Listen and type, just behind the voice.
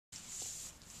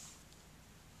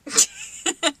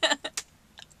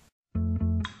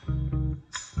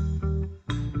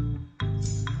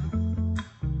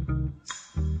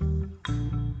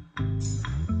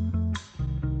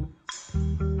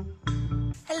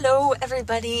Hello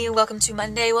everybody, welcome to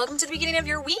Monday, welcome to the beginning of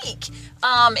your week.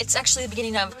 It's actually the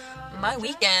beginning of my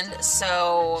weekend,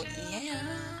 so yeah.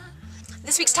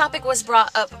 This week's topic was brought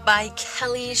up by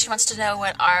Kelly. She wants to know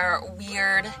what our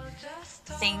weird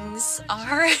things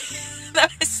are. I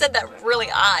said that really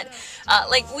odd.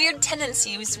 Like weird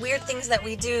tendencies, weird things that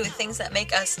we do, things that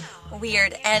make us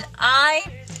weird. And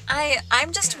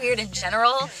I'm just weird in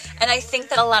general, and I think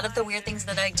that a lot of the weird things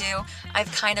that I do, I've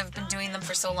kind of been doing them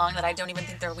for so long that I don't even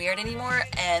think they're weird anymore,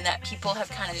 and that people have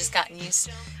kind of just gotten used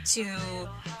to,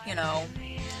 you know,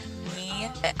 me.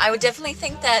 I would definitely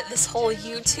think that this whole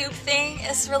YouTube thing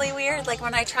is really weird. Like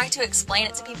when I try to explain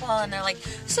it to people and they're like,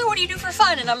 so what do you do for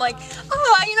fun? And I'm like,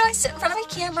 oh, you know, I sit in front of my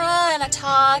camera and I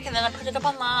talk and then I put it up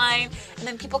online and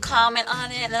then people comment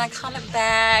on it and then I comment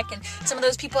back, and some of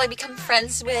those people I become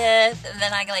friends with, and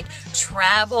then I like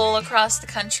travel across the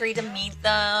country to meet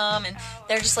them and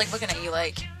they're just like looking at you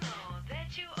like,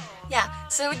 yeah.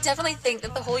 So I would definitely think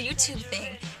that the whole YouTube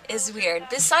thing is weird.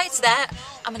 Besides that,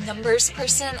 I'm a numbers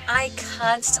person. I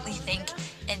constantly think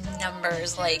in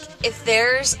numbers. Like, if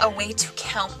there's a way to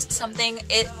count something,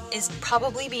 it is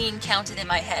probably being counted in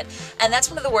my head. And that's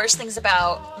one of the worst things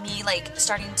about me, like,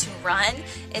 starting to run,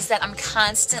 is that I'm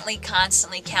constantly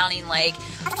counting, like,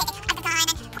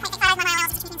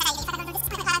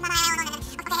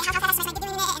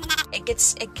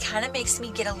 it kind of makes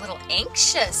me get a little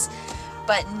anxious.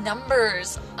 But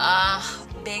numbers,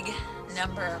 big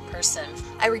number person.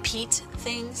 I repeat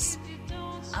things.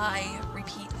 I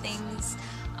repeat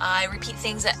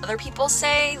things that other people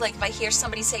say. Like if I hear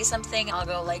somebody say something, I'll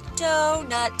go like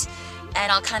donut,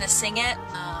 and I'll kind of sing it.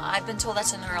 I've been told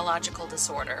that's a neurological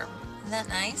disorder. Isn't that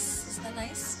nice? Isn't that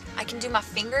nice? I can do my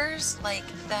fingers like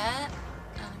that.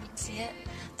 You can see it.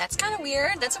 That's kind of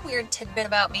weird. That's a weird tidbit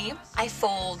about me. I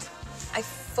fold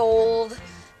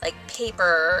like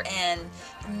paper and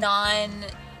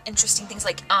non-interesting things,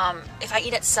 like if I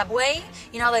eat at Subway,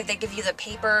 you know, like they give you the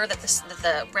paper that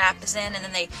the wrap is in, and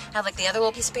then they have like the other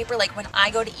little piece of paper. Like when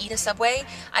I go to eat a Subway,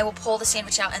 I will pull the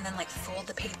sandwich out and then like fold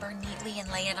the paper neatly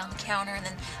and lay it on the counter and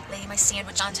then lay my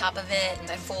sandwich on top of it. And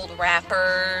I fold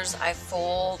wrappers, I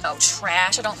fold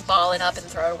trash. I don't ball it up and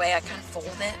throw it away, I kind of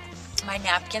fold it. My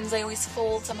napkins I always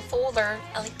fold, so I'm a folder.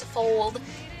 I like to fold.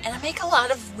 And I make a lot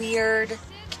of weird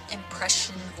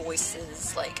impression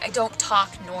voices. Like I don't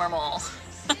talk normal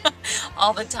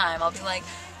all the time. I'll be like,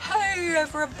 hey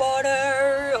everybody,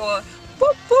 or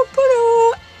boop, boop,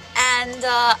 boop, and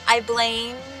I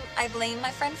blame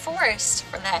my friend Forrest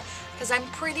for that, because I'm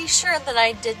pretty sure that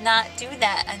I did not do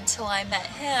that until I met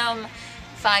him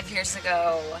 5 years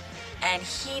ago, and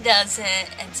he does it,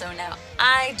 and so now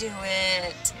I do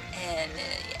it, and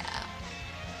yeah,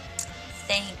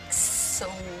 thanks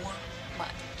so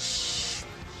much.